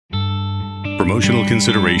Promotional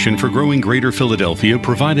consideration for growing Greater Philadelphia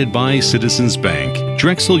provided by Citizens Bank,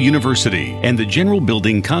 Drexel University, and the General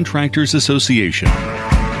Building Contractors Association.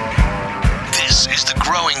 This is the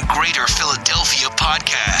Growing Greater Philadelphia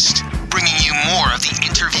podcast, bringing you more of the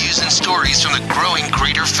interviews and stories from the Growing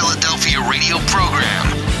Greater Philadelphia radio program.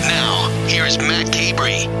 Now, here's Matt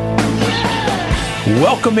Cabrey.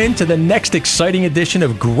 Welcome into the next exciting edition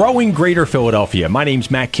of Growing Greater Philadelphia. My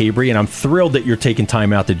name's Matt Cabrey, and I'm thrilled that you're taking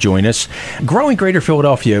time out to join us. Growing Greater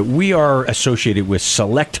Philadelphia, we are associated with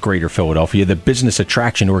Select Greater Philadelphia, the business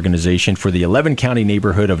attraction organization for the 11-county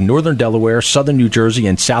neighborhood of Northern Delaware, Southern New Jersey,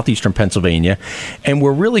 and Southeastern Pennsylvania. And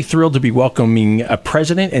we're really thrilled to be welcoming a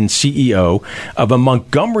president and CEO of a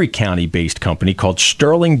Montgomery County-based company called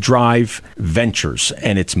Sterling Drive Ventures,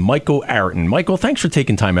 and it's Michael Araten. Michael, thanks for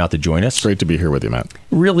taking time out to join us. Great to be here with you, Matt.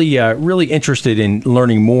 Really interested in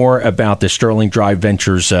learning more about the Sterling Drive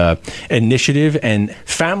Ventures initiative and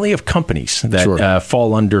family of companies that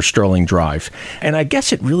fall under Sterling Drive. And I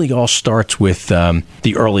guess it really all starts with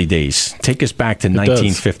the early days. Take us back to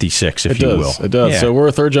 1956, if you will. It does. Yeah. So we're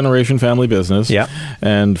a third-generation family business,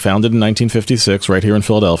 and founded in 1956 right here in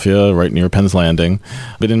Philadelphia, right near Penn's Landing.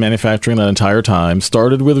 Been in manufacturing that entire time.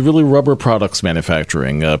 Started with really rubber products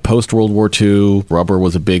manufacturing. Post-World War II, rubber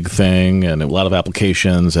was a big thing, and a lot of applications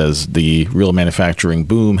as the real manufacturing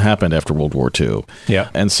boom happened after World War II. Yeah.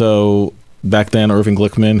 And so back then, Irving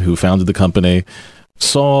Glickman, who founded the company,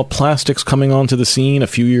 saw plastics coming onto the scene a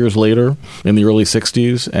few years later in the early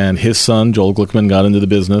 60s, and his son, Joel Glickman, got into the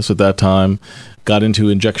business at that time, got into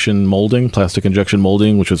injection molding, plastic injection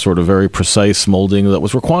molding, which was sort of very precise molding that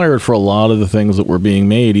was required for a lot of the things that were being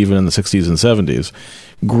made even in the 60s and 70s.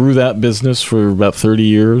 Grew that business for about 30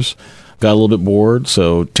 years. Got a little bit bored,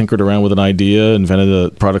 so tinkered around with an idea, invented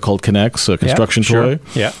a product called K'Nex, a construction toy.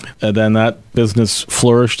 Yeah. And then that business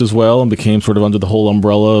flourished as well and became sort of under the whole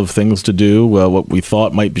umbrella of things to do. What we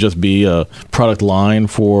thought might just be a product line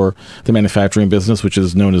for the manufacturing business, which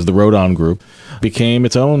is known as the Rodon Group, became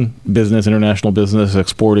its own business, international business,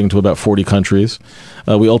 exporting to about 40 countries.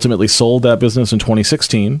 We ultimately sold that business in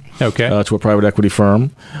 2016 to a private equity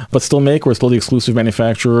firm, but we're still the exclusive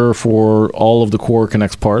manufacturer for all of the core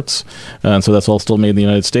K'Nex parts. And so that's all still made in the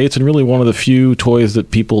United States, and really one of the few toys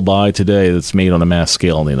that people buy today that's made on a mass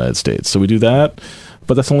scale in the United States. So we do that,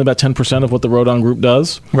 but that's only about 10% of what the Rodon Group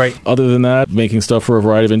does. Right. Other than that, making stuff for a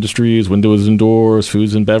variety of industries, windows and doors,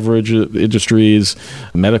 foods and beverage industries,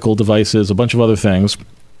 medical devices, a bunch of other things.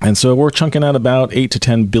 And so we're chunking out about 8 to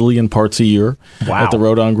 10 billion parts a year at the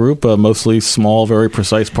Rodon Group, mostly small, very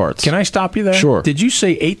precise parts. Can I stop you there? Sure. Did you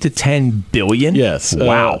say 8 to 10 billion? Yes.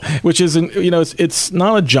 Wow. Which is, it's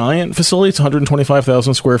not a giant facility. It's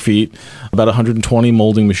 125,000 square feet, about 120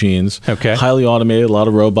 molding machines. Okay. Highly automated, a lot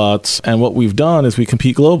of robots. And what we've done is we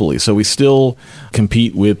compete globally. So we still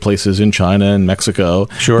compete with places in China and Mexico.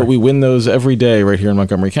 Sure. But we win those every day right here in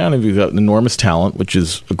Montgomery County. We've got enormous talent, which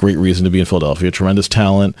is a great reason to be in Philadelphia. Tremendous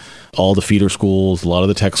talent. All the feeder schools, a lot of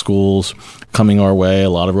the tech schools coming our way, a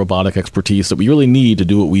lot of robotic expertise that we really need to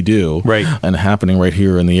do what we do. Right. And happening right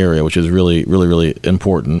here in the area, which is really, really, really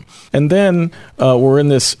important. And then we're in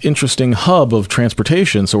this interesting hub of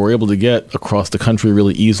transportation, so we're able to get across the country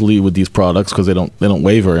really easily with these products because they don't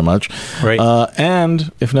weigh very much. Right.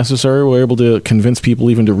 And if necessary, we're able to convince people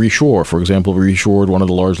even to reshore. For example, we reshored one of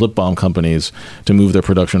the large lip balm companies to move their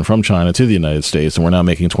production from China to the United States, and we're now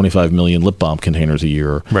making 25 million lip balm containers a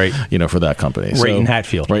year. Right. For that company. Right in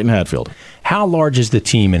Hatfield. Right in Hatfield. How large is the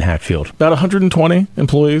team in Hatfield? About 120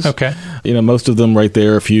 employees. Okay. Most of them right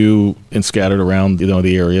there, a few scattered around,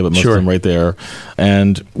 the area, but most of them right there.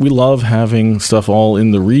 And we love having stuff all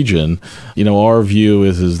in the region. Our view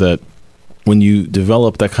is that when you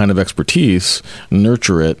develop that kind of expertise,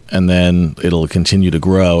 nurture it, and then it'll continue to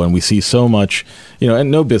grow. And we see so much, and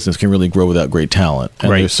no business can really grow without great talent.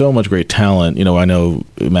 And there's so much great talent. I know,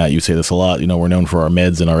 Matt, you say this a lot, we're known for our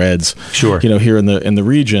meds and our eds, here in the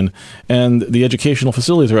region. And the educational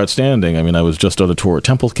facilities are outstanding. I was just on a tour at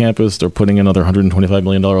Temple's campus. They're putting in another $125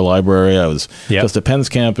 million library. I was just at Penn's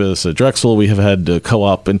campus. At Drexel, we have had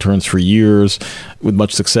co-op interns for years with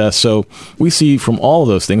much success. So we see from all of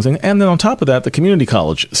those things. And then on top of that, the community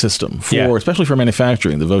college system, especially for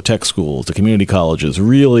manufacturing, the VOTEC schools, the community colleges,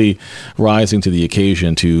 really rising to the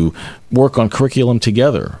occasion to work on curriculum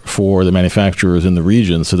together for the manufacturers in the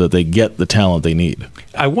region so that they get the talent they need.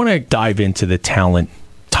 I want to dive into the talent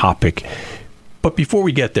topic, but before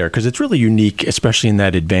we get there, because it's really unique, especially in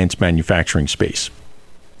that advanced manufacturing space,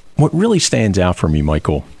 what really stands out for me,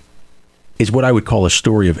 Michael, is what I would call a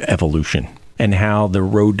story of evolution. and how the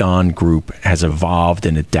Rodon group has evolved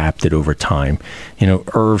and adapted over time. You know,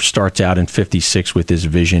 Irv starts out in 56 with his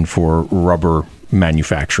vision for rubber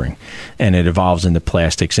manufacturing, and it evolves into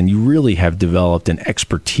plastics, and you really have developed an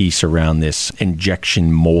expertise around this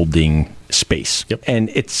injection molding space. Yep. And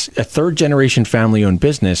it's a third generation family owned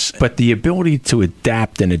business, but the ability to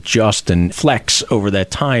adapt and adjust and flex over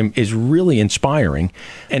that time is really inspiring.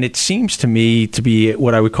 And it seems to me to be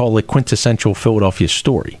what I would call a quintessential Philadelphia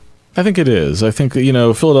story. I think it is. I think, you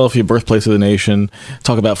know, Philadelphia, birthplace of the nation,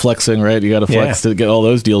 talk about flexing, right? You got to flex to get all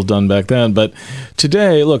those deals done back then. But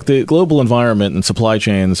today, look, the global environment and supply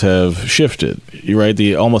chains have shifted. You're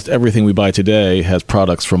right. Almost everything we buy today has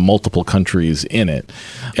products from multiple countries in it.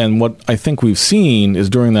 And what I think we've seen is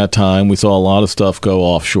during that time, we saw a lot of stuff go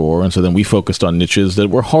offshore. And so then we focused on niches that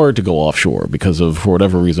were hard to go offshore because of, for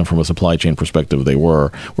whatever reason, from a supply chain perspective, they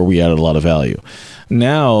were, where we added a lot of value.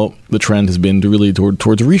 Now, the trend has been to really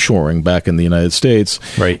towards reshoring back in the United States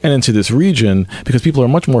and into this region, because people are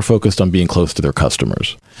much more focused on being close to their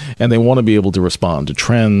customers. And they want to be able to respond to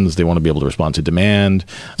trends. They want to be able to respond to demand.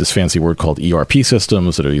 This fancy word called ERP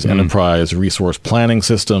systems that are these enterprise resource planning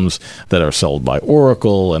systems that are sold by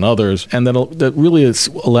Oracle and others, and that really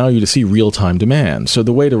allow you to see real-time demand. So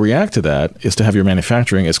the way to react to that is to have your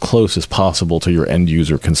manufacturing as close as possible to your end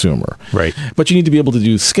user consumer. Right. But you need to be able to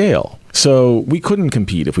do scale. So we couldn't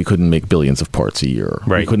compete if we couldn't make billions of parts a year.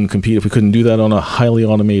 Right. We couldn't compete if we couldn't do that on a highly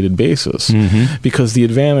automated basis. Because the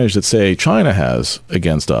advantage that, say, China has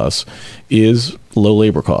against us is low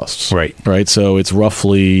labor costs. Right. So it's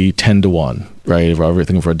roughly 10 to 1. Right. If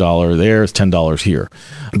everything for $1 there is $10 here.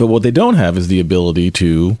 But what they don't have is the ability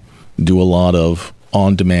to do a lot of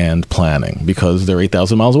on-demand planning, because they're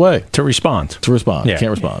 8,000 miles away. To respond. Yeah. Can't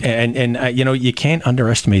respond. And you know, you can't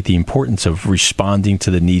underestimate the importance of responding to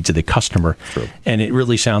the needs of the customer. True. And it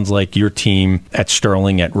really sounds like your team at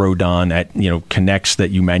Sterling, at Rodon, at, you know, Connects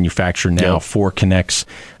that you manufacture now for Connects,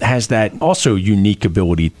 has that also unique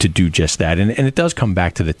ability to do just that. And it does come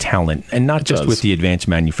back to the talent, and not just with the advanced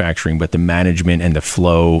manufacturing, but the management and the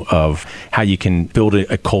flow of how you can build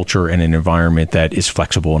a culture and an environment that is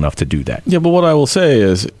flexible enough to do that. Yeah, but what I will say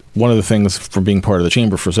is, one of the things from being part of the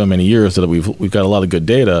chamber for so many years that we've got a lot of good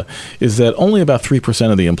data is that only about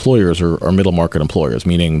 3% of the employers are middle market employers,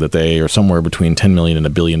 meaning that they are somewhere between $10 million and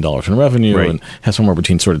 $1 billion in revenue and have somewhere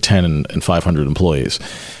between sort of 10 and 500 employees.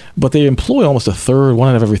 But they employ almost a third, 1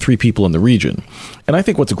 out of every 3 people in the region. And I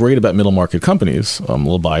think what's great about middle market companies, I'm a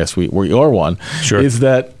little biased, we are one, is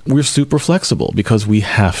that we're super flexible because we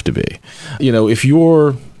have to be. You know, if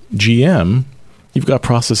you're GM, you've got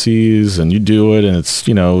processes and you do it, and it's,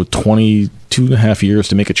 you know, 22.5 years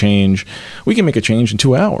to make a change. We can make a change in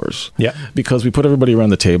 2 hours. Yeah. Because we put everybody around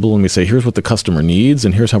the table and we say, here's what the customer needs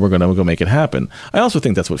and here's how we're going to go make it happen. I also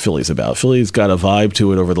think that's what Philly's about. Philly's got a vibe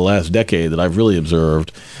to it over the last decade that I've really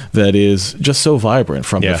observed that is just so vibrant,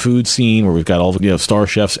 from the food scene, where we've got all the, you know, star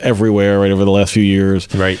chefs everywhere right over the last few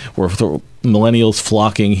years. Right. Where millennials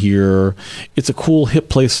flocking here. It's a cool, hip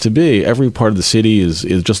place to be. Every part of the city is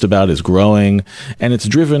just about as growing, and it's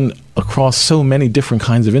driven across so many different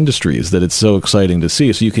kinds of industries that it's so exciting to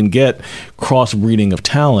see. So you can get crossbreeding of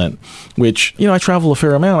talent, which, you know, I travel a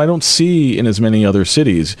fair amount. I don't see in as many other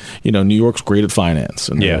cities. You know, New York's great at finance,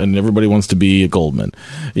 and everybody wants to be at Goldman.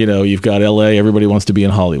 You know, you've got LA, everybody wants to be in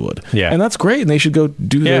Hollywood. Yeah. And that's great, and they should go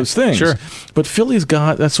do those things. Sure. But Philly's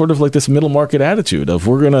got that sort of like this middle market attitude of,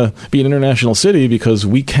 we're going to be an international city because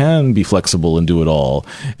we can be flexible and do it all.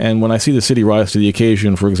 And when I see the city rise to the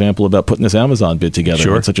occasion, for example, about putting this Amazon bid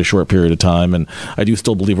together in such a short period of time, and I do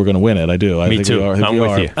still believe we're going to win it. I do. Me too. I'm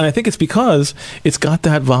with you. And I think it's because it's got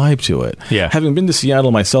that vibe to it. Yeah. Having been to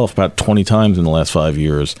Seattle myself about 20 times in the last 5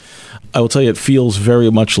 years, I will tell you, it feels very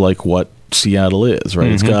much like what Seattle is, right?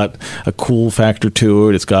 It's got a cool factor to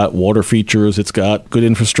it. It's got water features. It's got good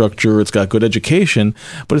infrastructure. It's got good education,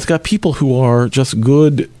 but it's got people who are just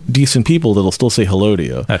good, decent people that'll still say hello to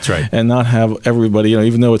you. That's right. And not have everybody, you know,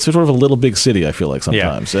 even though it's sort of a little big city, I feel like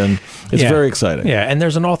sometimes. Yeah. And it's very exciting. Yeah. And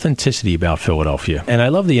there's an authenticity about Philadelphia. And I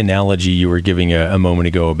love the analogy you were giving a moment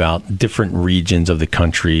ago about different regions of the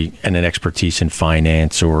country and an expertise in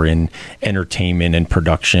finance or in entertainment and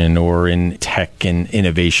production or in tech and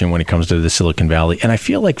innovation when it comes to the Silicon Valley. And I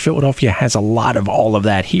feel like Philadelphia has a lot of all of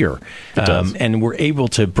that here. It does. And we're able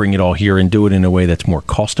to bring it all here and do it in a way that's more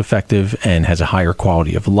cost effective and has a higher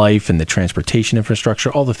quality of life, and the transportation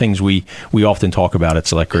infrastructure, all the things we often talk about at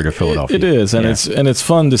Select Greater Philadelphia. It is. And it's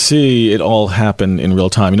fun to see it all happen in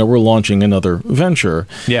real time. You know, we're launching another venture.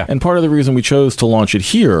 Yeah. And part of the reason we chose to launch it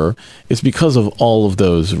here is because of all of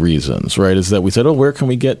those reasons, right? Is that we said, where can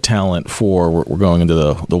we get talent for, we're going into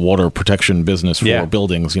the water protection business for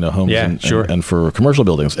buildings, you know, homes and for commercial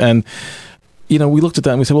buildings. And we looked at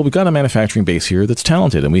that and we said, well, we've got a manufacturing base here that's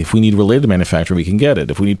talented. And if we need related manufacturing, we can get it.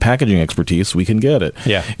 If we need packaging expertise, we can get it.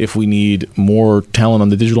 Yeah. If we need more talent on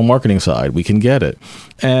the digital marketing side, we can get it.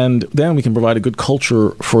 And then we can provide a good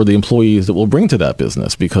culture for the employees that we'll bring to that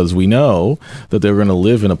business, because we know that they're going to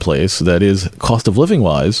live in a place that is, cost of living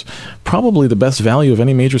wise, probably the best value of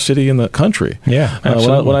any major city in the country. Yeah,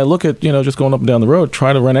 absolutely. When I look at, just going up and down the road,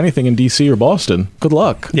 try to run anything in D.C. or Boston, good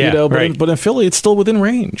luck. Yeah, but in Philly, it's still within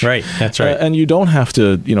range. Right, that's right. And you don't have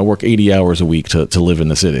to, work 80 hours a week to live in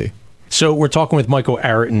the city. So we're talking with Michael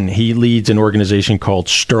Araten. He leads an organization called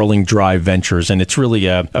Sterling Drive Ventures, and it's really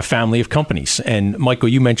a family of companies. And Michael,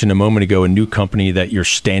 you mentioned a moment ago a new company that you're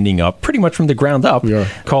standing up pretty much from the ground up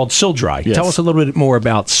called Sildry. Yes. Tell us a little bit more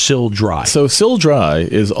about Sildry. So Sildry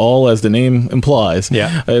is all, as the name implies,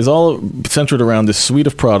 is all centered around this suite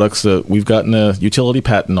of products that we've gotten a utility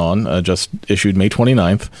patent on, just issued May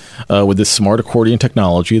 29th, with this smart accordion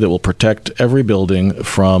technology that will protect every building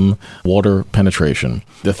from water penetration.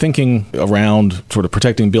 The thinking around sort of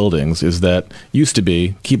protecting buildings is that used to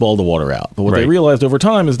be keep all the water out. But what they realized over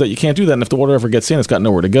time is that you can't do that. And if the water ever gets in, it's got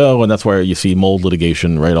nowhere to go. And that's why you see mold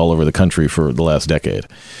litigation right all over the country for the last decade.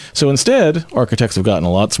 So instead, architects have gotten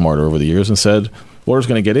a lot smarter over the years and said, water's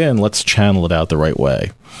going to get in, let's channel it out the right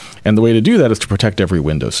way. And the way to do that is to protect every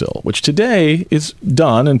windowsill, which today is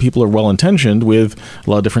done, and people are well-intentioned with a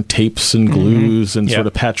lot of different tapes and glues and sort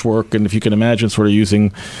of patchwork. And if you can imagine sort of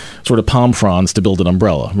using sort of palm fronds to build an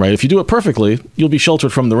umbrella, right? If you do it perfectly, you'll be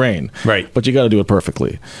sheltered from the rain. Right. But you got to do it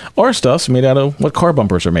perfectly. Our stuff's made out of what car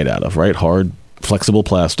bumpers are made out of, right? Hard, flexible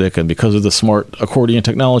plastic, and because of the smart accordion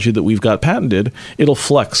technology that we've got patented, it'll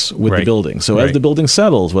flex with the building. So as the building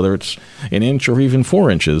settles, whether it's an inch or even 4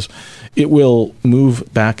 inches, it will move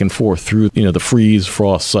back and forth through the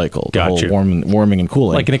freeze-frost cycle, the whole warming and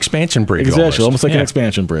cooling. Like an expansion bridge. Exactly, almost like an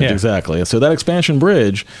expansion bridge, exactly. And so that expansion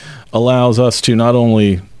bridge allows us to not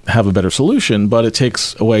only have a better solution, but it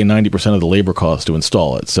takes away 90% of the labor cost to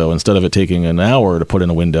install it. So instead of it taking an hour to put in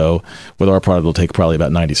a window, with our product, it'll take probably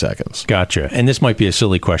about 90 seconds. Gotcha. And this might be a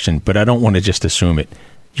silly question, but I don't want to just assume it.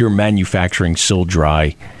 You're manufacturing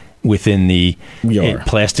Sildry within the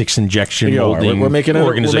plastics injection molding we're making it,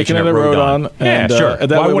 organization at Rodon. And, sure.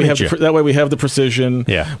 And that way we have the precision.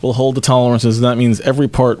 Yeah. We'll hold the tolerances, and that means every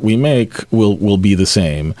part we make will be the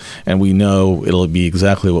same, and we know it'll be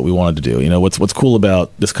exactly what we wanted to do. What's cool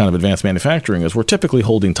about this kind of advanced manufacturing is we're typically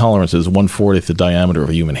holding tolerances 1/40 the diameter of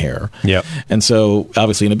a human hair. Yep. And so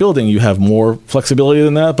obviously in a building you have more flexibility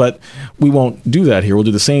than that, but we won't do that here. We'll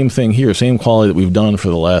do the same thing here, same quality that we've done for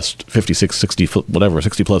the last 56, 60,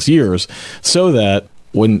 60 plus years, so that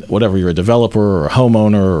whatever you're a developer or a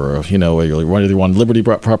homeowner or you're one Liberty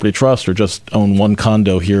Property Trust or just own one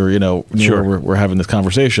condo here, where we're having this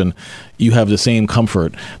conversation, you have the same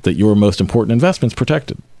comfort that your most important investment's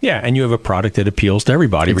protected. Yeah, and you have a product that appeals to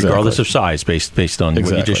everybody, regardless of size, based on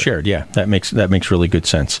what you just shared. Yeah, that makes really good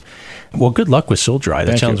sense. Well, good luck with Sildry.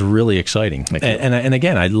 That sounds really exciting. And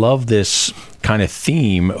again, I love this kind of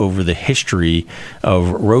theme over the history of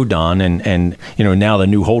Rodon and now the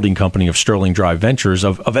new holding company of Sterling Drive Ventures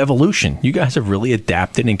of evolution. You guys have really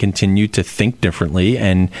adapted and continued to think differently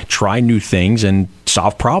and try new things and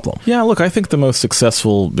solve problems. Yeah, look, I think the most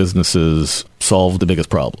successful businesses solve the biggest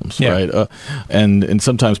problems, right? And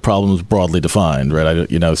sometimes problems broadly defined, right?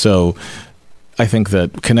 So I think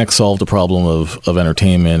that Connect solved a problem of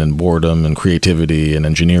entertainment and boredom and creativity and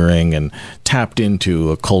engineering and tapped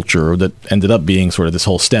into a culture that ended up being sort of this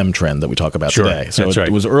whole STEM trend that we talk about today. So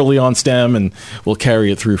it was early on STEM, and we'll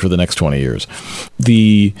carry it through for the next 20 years.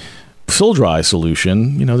 The Sildry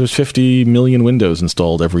solution, there's 50 million windows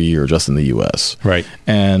installed every year just in the U.S. Right.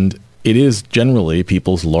 And it is generally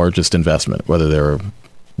people's largest investment, whether they're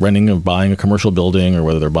renting or buying a commercial building or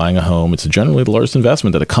whether they're buying a home. It's generally the largest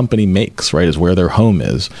investment that a company makes, right, is where their home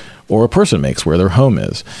is, or a person makes where their home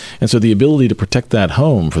is. And so the ability to protect that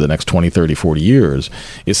home for the next 20, 30, 40 years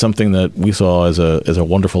is something that we saw as a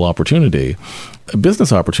wonderful opportunity, a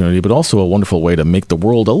business opportunity, but also a wonderful way to make the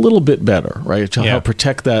world a little bit better, right? To help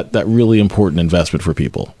protect that really important investment for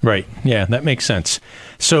people. Right. Yeah, that makes sense.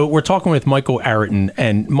 So we're talking with Michael Araten,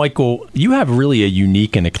 and Michael, you have really a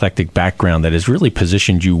unique and eclectic background that has really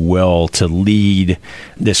positioned you well to lead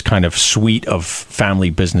this kind of suite of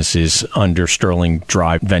family businesses under Sterling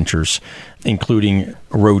Drive Ventures, including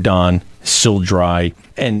Rodon, Sildry,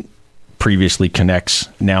 and previously Connects,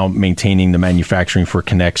 now maintaining the manufacturing for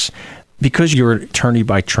Connects. Because you're an attorney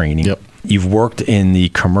by training, you've worked in the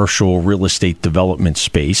commercial real estate development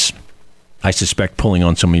space. I suspect pulling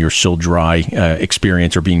on some of your Sildry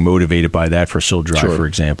experience or being motivated by that for Sildry, for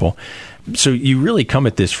example. So you really come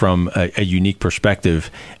at this from a unique perspective.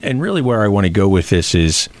 And really where I want to go with this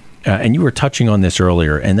is and you were touching on this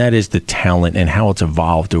earlier, and that is the talent and how it's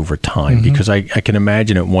evolved over time. Because I can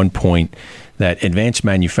imagine at one point that advanced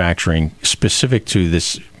manufacturing, specific to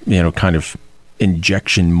this, kind of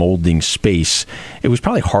injection molding space, it was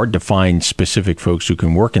probably hard to find specific folks who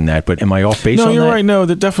can work in that. But am I off base on that? No, you're right. No,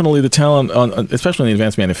 that definitely the talent, especially in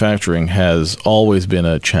advanced manufacturing, has always been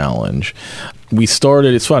a challenge. We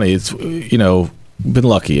started, it's funny, it's, been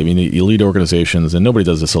lucky. I mean, you lead organizations, and nobody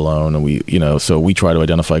does this alone. And so we try to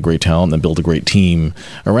identify great talent and build a great team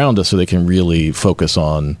around us so they can really focus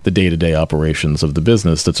on the day-to-day operations of the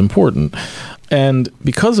business that's important. And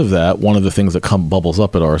because of that, one of the things that bubbles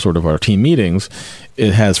up at our team meetings,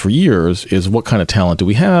 it has for years, is what kind of talent do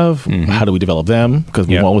we have? How do we develop them? Because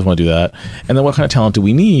we always want to do that. And then what kind of talent do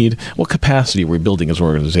we need? What capacity are we building as an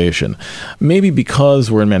organization? Maybe because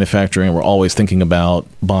we're in manufacturing and we're always thinking about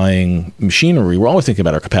buying machinery, we're always thinking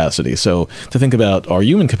about our capacity. So to think about our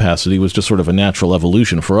human capacity was just sort of a natural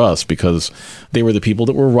evolution for us, because they were the people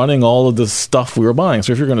that were running all of the stuff we were buying.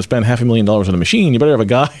 So if you're going to spend $500,000 on a machine, you better have a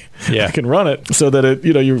guy that can run it, so that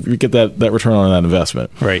you get that return on that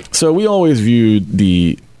investment. Right. So we always viewed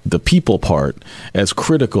the people part as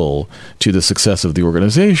critical to the success of the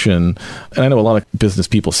organization. And I know a lot of business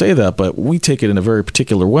people say that, but we take it in a very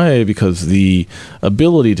particular way, because the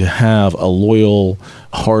ability to have a loyal,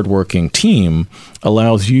 hardworking team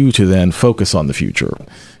allows you to then focus on the future.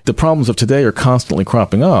 The problems of today are constantly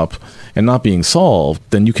cropping up and not being solved,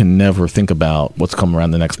 then you can never think about what's coming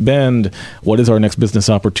around the next bend. What is our next business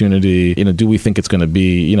opportunity? Do we think it's going to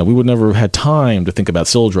be, we would never have had time to think about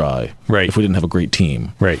Sill-Dry if we didn't have a great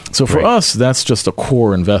team. Right. So for us, that's just a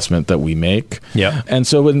core investment that we make. Yeah. And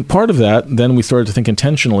so in part of that, then we started to think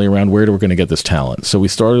intentionally around where we're going to get this talent. So we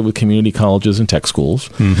started with community colleges and tech schools.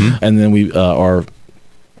 And then we our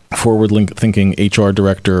forward-thinking HR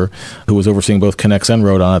director, who was overseeing both Connex and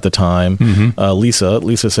Rodon at the time,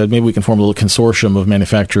 Lisa said, maybe we can form a little consortium of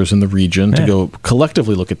manufacturers in the region to go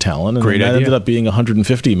collectively look at talent. And that ended up being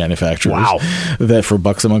 150 manufacturers that for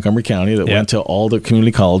Bucks and Montgomery County that went to all the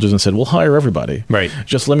community colleges and said, we'll hire everybody. Right.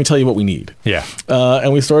 Just let me tell you what we need. Yeah.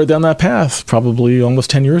 And we started down that path probably almost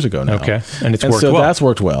 10 years ago now. Okay. And it's worked well. well. That's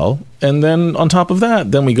worked well. And then on top of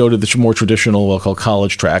that, then we go to the more traditional, we'll call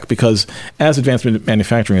college track, because as advanced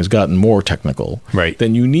manufacturing has gotten more technical,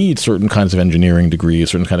 then you need certain kinds of engineering degrees,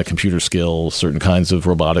 certain kind of computer skills, certain kinds of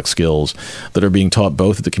robotic skills that are being taught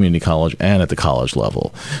both at the community college and at the college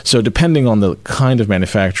level. So depending on the kind of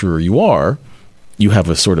manufacturer you are, you have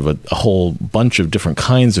a sort of a whole bunch of different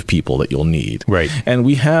kinds of people that you'll need. Right. And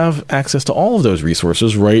we have access to all of those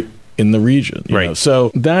resources in the region. You know?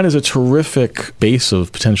 So that is a terrific base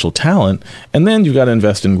of potential talent. And then you've got to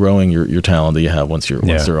invest in growing your talent that you have once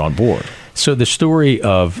they're on board. So the story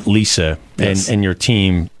of Lisa and your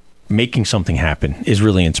team making something happen is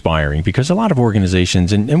really inspiring, because a lot of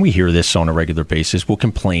organizations, and we hear this on a regular basis, will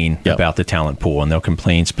complain about the talent pool, and they'll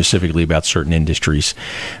complain specifically about certain industries.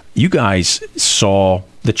 You guys saw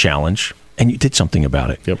the challenge, and you did something about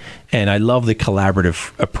it. Yep. And I love the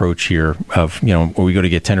collaborative approach here of, where we go to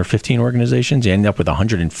get 10 or 15 organizations, you end up with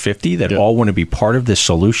 150 that all want to be part of this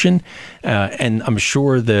solution. And I'm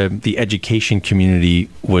sure the education community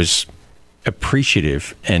was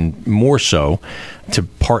appreciative, and more so, to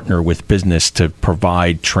partner with business to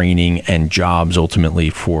provide training and jobs ultimately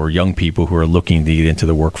for young people who are looking to get into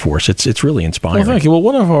the workforce. It's really inspiring. Well, thank you. Well,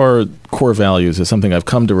 one of our core values is something I've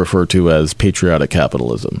come to refer to as patriotic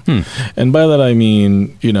capitalism. And by that I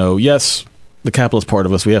mean, yes, the capitalist part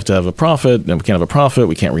of us, we have to have a profit, and if we can't have a profit,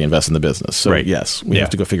 we can't reinvest in the business. So yes, we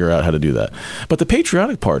have to go figure out how to do that. But the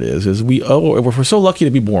patriotic part is we're so lucky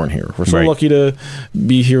to be born here. We're so lucky to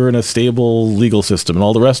be here in a stable legal system and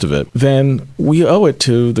all the rest of it. Then we owe it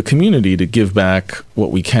to the community to give back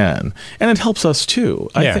what we can. And it helps us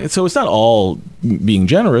too. I think, so it's not all being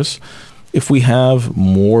generous. If we have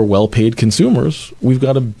more well-paid consumers, we've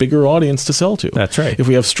got a bigger audience to sell to. That's right. If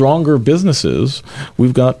we have stronger businesses,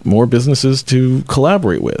 we've got more businesses to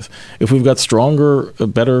collaborate with. If we've got a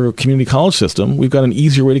better community college system, we've got an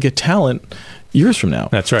easier way to get talent years from now.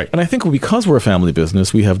 That's right. And I think because we're a family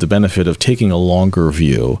business, we have the benefit of taking a longer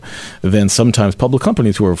view than sometimes public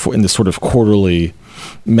companies who are in this sort of quarterly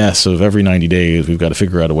mess of every 90 days, we've got to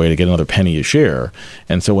figure out a way to get another penny a share.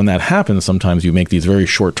 And so when that happens, sometimes you make these very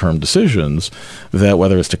short-term decisions that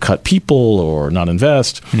whether it's to cut people or not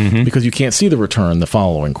invest, because you can't see the return the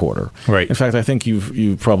following quarter. Right. In fact, I think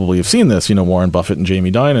you probably have seen this, Warren Buffett and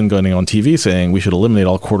Jamie Dimon going on TV saying we should eliminate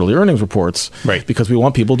all quarterly earnings reports because we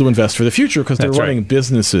want people to invest for the future, because they're running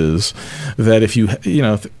businesses that if you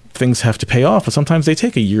things have to pay off, but sometimes they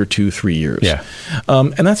take a year, 2, 3 years. Yeah.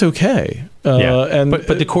 And that's okay.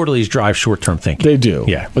 But the quarterlies drive short-term thinking. They do.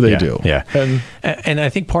 Yeah. They do. Yeah. And I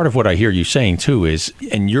think part of what I hear you saying too is,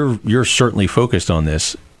 and you're certainly focused on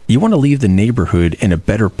this, you want to leave the neighborhood in a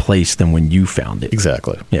better place than when you found it.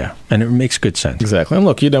 Exactly. Yeah, and it makes good sense. Exactly. And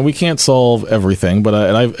look, we can't solve everything, but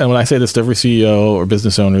and when I say this to every CEO or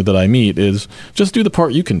business owner that I meet is just do the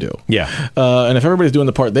part you can do. Yeah. And if everybody's doing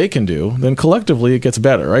the part they can do, then collectively it gets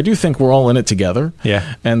better. I do think we're all in it together.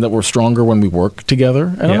 Yeah. And that we're stronger when we work together.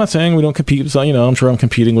 And I'm not saying we don't compete. So, I'm sure I'm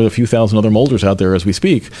competing with a few thousand other molders out there as we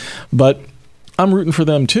speak, but I'm rooting for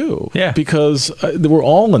them too, because we're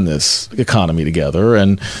all in this economy together,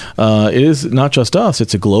 and it is not just us;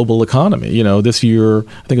 it's a global economy. This year I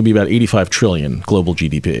think it'll be about 85 trillion global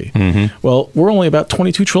GDP. Mm-hmm. Well, we're only about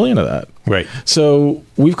 22 trillion of that. Right. So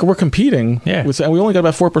we're competing with, and we only got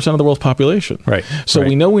about 4% of the world's population. Right. So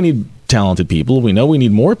we know we need talented people. We know we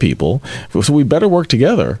need more people. So we better work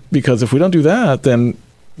together, because if we don't do that, then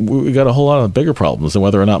we got a whole lot of bigger problems than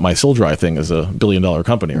whether or not my Still Dry thing is a $1 billion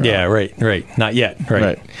company. Yeah, right. Not yet.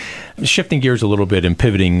 Right. Shifting gears a little bit and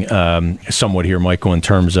pivoting somewhat here, Michael, in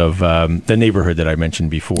terms of the neighborhood that I mentioned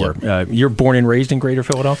before. Yep. You're born and raised in Greater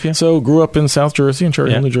Philadelphia? So grew up in South Jersey, in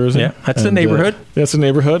Cherry Hill, New Jersey. Yeah, that's the neighborhood. That's the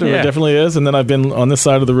neighborhood. It definitely is. And then I've been on this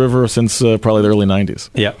side of the river since probably the early 90s.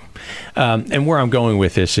 Yeah. And where I'm going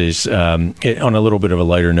with this is on a little bit of a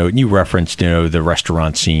lighter note. You referenced, the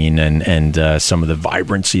restaurant scene and some of the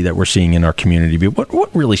vibrancy that we're seeing in our community. But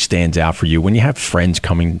what really stands out for you when you have friends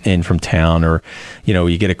coming in from town, or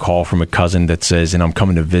you get a call from a cousin that says, "And I'm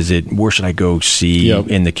coming to visit. Where should I go see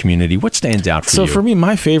in the community?" What stands out for you? So for me,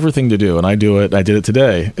 my favorite thing to do, and I did it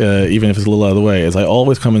today, even if it's a little out of the way, is I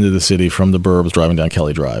always come into the city from the burbs driving down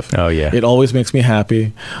Kelly Drive. Oh yeah, it always makes me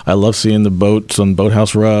happy. I love seeing the boats on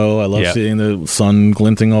Boathouse Row. I love seeing the sun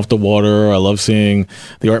glinting off the water. I love seeing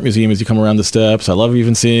the art museum as you come around the steps. I love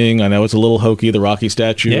even seeing, I know it's a little hokey, the Rocky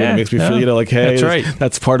statue. Yeah, it makes me feel, like, hey, that's right.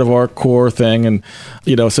 That's part of our core thing. And,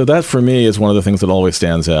 so that for me is one of the things that always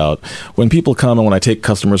stands out. When people come and when I take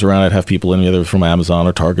customers around, I'd have people in either from Amazon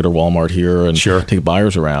or Target or Walmart here and take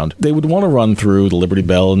buyers around. They would want to run through the Liberty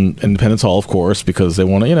Bell and Independence Hall, of course, because they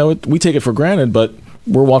want to, we take it for granted, but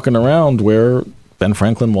we're walking around where Ben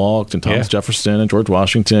Franklin walked, and Thomas Jefferson and George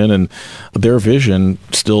Washington, and their vision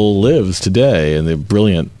still lives today, and they're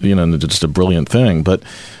brilliant, just a brilliant thing. But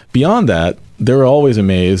beyond that, they're always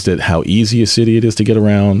amazed at how easy a city it is to get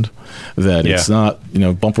around, that it's not,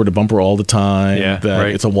 bumper to bumper all the time, that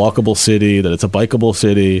it's a walkable city, that it's a bikeable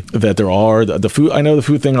city, that there are the food. I know the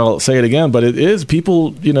food thing, I'll say it again, but it is,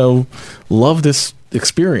 people, love this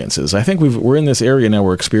experiences. I think we're in this area now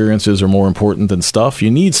where experiences are more important than stuff. You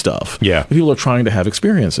need stuff. Yeah. People are trying to have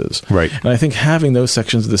experiences. Right. And I think having those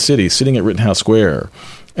sections of the city, sitting at Rittenhouse Square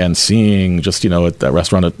and seeing just, at that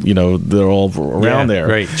restaurant, they're all around there.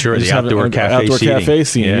 Right, sure. The outdoor cafe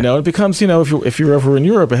scene. It becomes, if you're ever in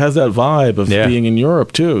Europe, it has that vibe of being in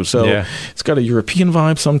Europe too. So it's got a European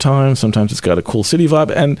vibe sometimes. Sometimes it's got a cool city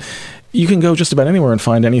vibe. And you can go just about anywhere and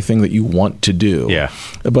find anything that you want to do. Yeah.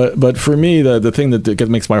 But for me, the thing that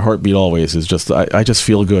makes my heart beat always is just, I just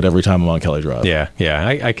feel good every time I'm on Kelly Drive. Yeah. Yeah.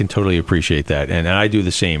 I can totally appreciate that. And I do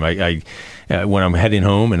the same. When I'm heading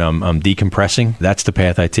home and I'm decompressing, that's the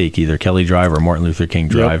path I take, either Kelly Drive or Martin Luther King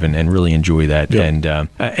Drive, and really enjoy that. Yep.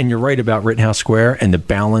 And you're right about Rittenhouse Square, and the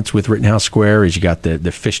balance with Rittenhouse Square is you got the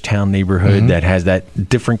Fishtown neighborhood that has that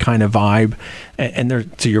different kind of vibe. And there,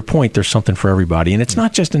 to your point, there's something for everybody. And it's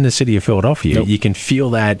not just in the city of Philadelphia. Nope. You can feel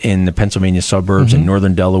that in the Pennsylvania suburbs, in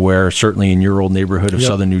northern Delaware, certainly in your old neighborhood of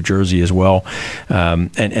southern New Jersey as well.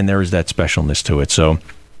 And there is that specialness to it. So,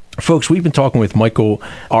 folks, we've been talking with Michael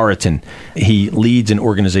Araten. He leads an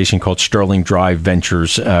organization called Sterling Drive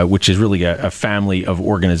Ventures, which is really a family of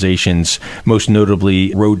organizations, most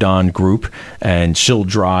notably Rodon Group and Still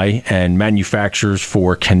Dry, and manufacturers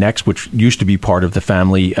for Connects, which used to be part of the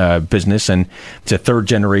family business. And it's a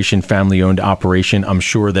third-generation family-owned operation. I'm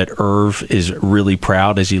sure that Irv is really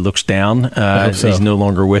proud as he looks down. He's no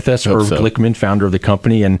longer with us. Irv Glickman, founder of the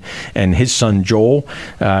company, and his son Joel,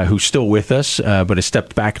 who's still with us, but has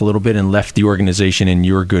stepped back a little bit and left the organization in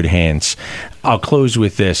your good hands. I'll close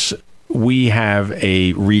with this. We have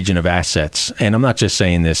a region of assets, and I'm not just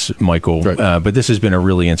saying this, Michael, but this has been a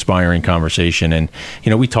really inspiring conversation. And,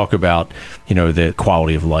 we talk about, the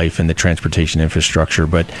quality of life and the transportation infrastructure,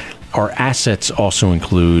 but our assets also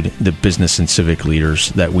include the business and civic leaders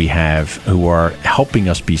that we have who are helping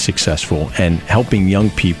us be successful and helping young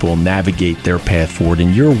people navigate their path forward.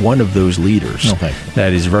 And you're one of those leaders.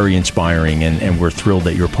 That is very inspiring, and we're thrilled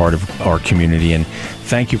that you're part of our community. And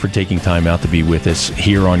thank you for taking time out to be with us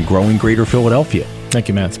here on Growing Greater Philadelphia. Thank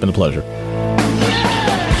you, Matt. It's been a pleasure.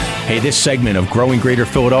 Hey, this segment of Growing Greater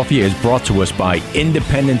Philadelphia is brought to us by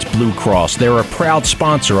Independence Blue Cross. They're a proud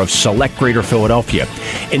sponsor of Select Greater Philadelphia.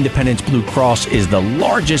 Independence Blue Cross is the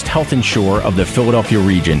largest health insurer of the Philadelphia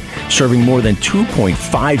region, serving more than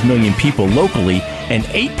 2.5 million people locally and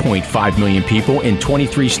 8.5 million people in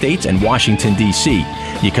 23 states and Washington, D.C.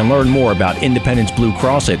 You can learn more about Independence Blue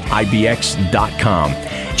Cross at ibx.com.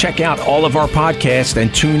 Check out all of our podcasts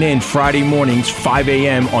and tune in Friday mornings, 5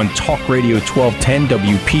 a.m. on Talk Radio 1210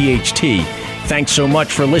 WPHT. Thanks so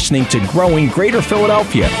much for listening to Growing Greater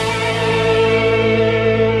Philadelphia.